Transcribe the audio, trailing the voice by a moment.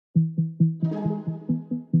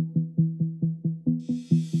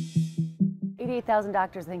88,000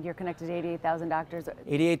 doctors. I think you're connected to 88,000 doctors.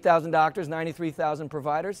 88,000 doctors, 93,000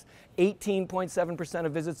 providers, 18.7%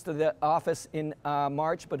 of visits to the office in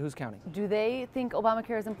March, but who's counting? Do they think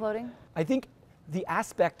Obamacare is imploding? I think the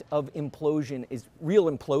aspect of implosion is, real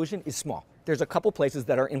implosion is small. There's a couple places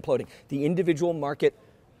that are imploding. The individual market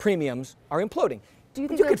premiums are imploding. Do you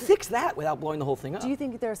think you could fix that without blowing the whole thing up? Do you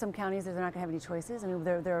think there are some counties that they're not going to have any choices? I mean,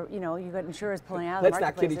 you've got insurers pulling out of Let's the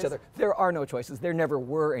not kid each other. There are no choices. There never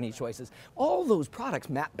were any choices. All those products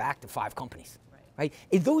map back to 5 companies, right?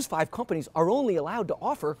 And those 5 companies are only allowed to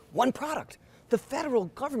offer one product. The federal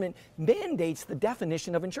government mandates the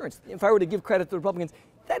definition of insurance. If I were to give credit to the Republicans,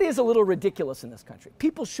 that is a little ridiculous in this country.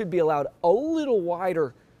 People should be allowed a little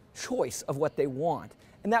wider choice of what they want,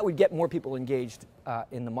 and that would get more people engaged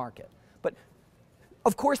in the market. But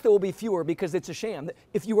of course there will be fewer, because it's a sham.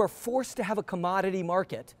 If you are forced to have a commodity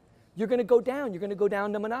market, you're going to go down. You're going to go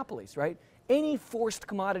down to monopolies, right? Any forced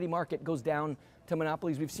commodity market goes down to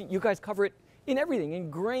monopolies. We've seen, you guys cover it in everything, in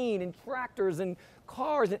grain, in tractors, and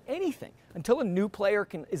cars, and anything. Until a new player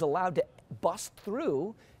is allowed to bust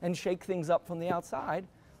through and shake things up from the outside,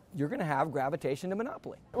 you're going to have gravitation to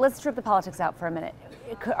monopoly. Let's strip the politics out for a minute.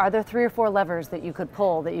 Are there 3 or 4 levers that you could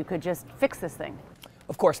pull that you could just fix this thing?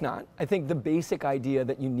 Of course not. I think the basic idea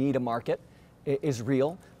that you need a market is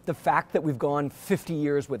real. The fact that we've gone 50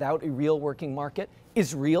 years without a real working market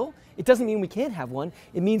is real. It doesn't mean we can't have one.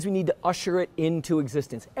 It means we need to usher it into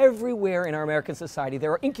existence. Everywhere in our American society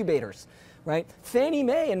there are incubators, right? Fannie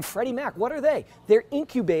Mae and Freddie Mac, what are they? They're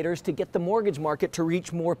incubators to get the mortgage market to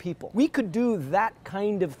reach more people. We could do that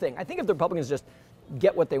kind of thing. I think if the Republicans just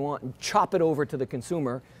get what they want and chop it over to the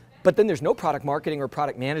consumer, but then there's no product marketing or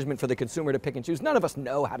product management for the consumer to pick and choose. None of us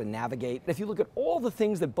know how to navigate. If you look at all the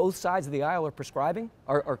things that both sides of the aisle are prescribing,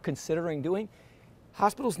 are considering doing,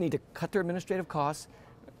 hospitals need to cut their administrative costs,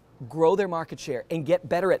 grow their market share, and get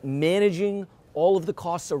better at managing all of the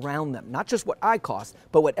costs around them. Not just what I cost,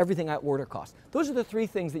 but what everything I order costs. Those are the 3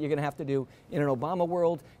 things that you're going to have to do in an Obama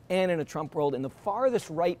world and in a Trump world. In the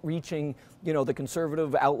farthest right-reaching, the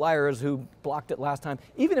conservative outliers who blocked it last time,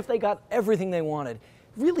 even if they got everything they wanted,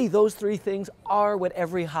 really, those 3 things are what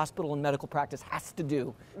every hospital and medical practice has to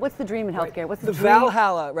do. What's the dream in healthcare? Right? What's the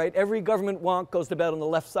Valhalla, right? Every government wonk goes to bed on the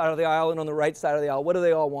left side of the aisle and on the right side of the aisle. What do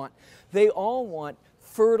they all want? They all want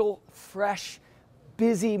fertile, fresh,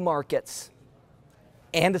 busy markets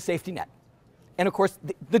and a safety net. And of course,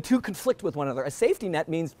 the 2 conflict with one another. A safety net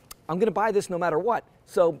means I'm going to buy this no matter what.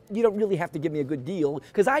 So you don't really have to give me a good deal,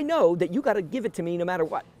 because I know that you got to give it to me no matter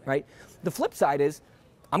what, right? The flip side is,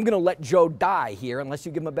 I'm going to let Joe die here unless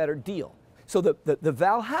you give him a better deal. So the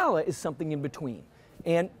Valhalla is something in between.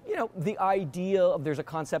 And the idea of, there's a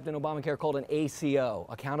concept in Obamacare called an ACO,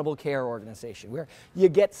 Accountable Care Organization, where you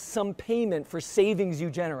get some payment for savings you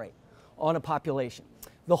generate on a population.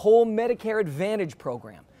 The whole Medicare Advantage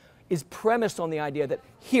program is premised on the idea that,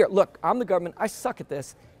 here, look, I'm the government, I suck at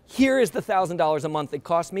this, here is the $1,000 a month it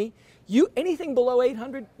costs me. Anything below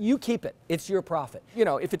 $800, you keep it. It's your profit.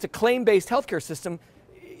 If it's a claim-based healthcare system,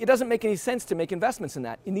 it doesn't make any sense to make investments in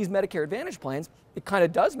that. In these Medicare Advantage plans, it kind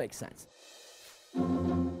of does make sense.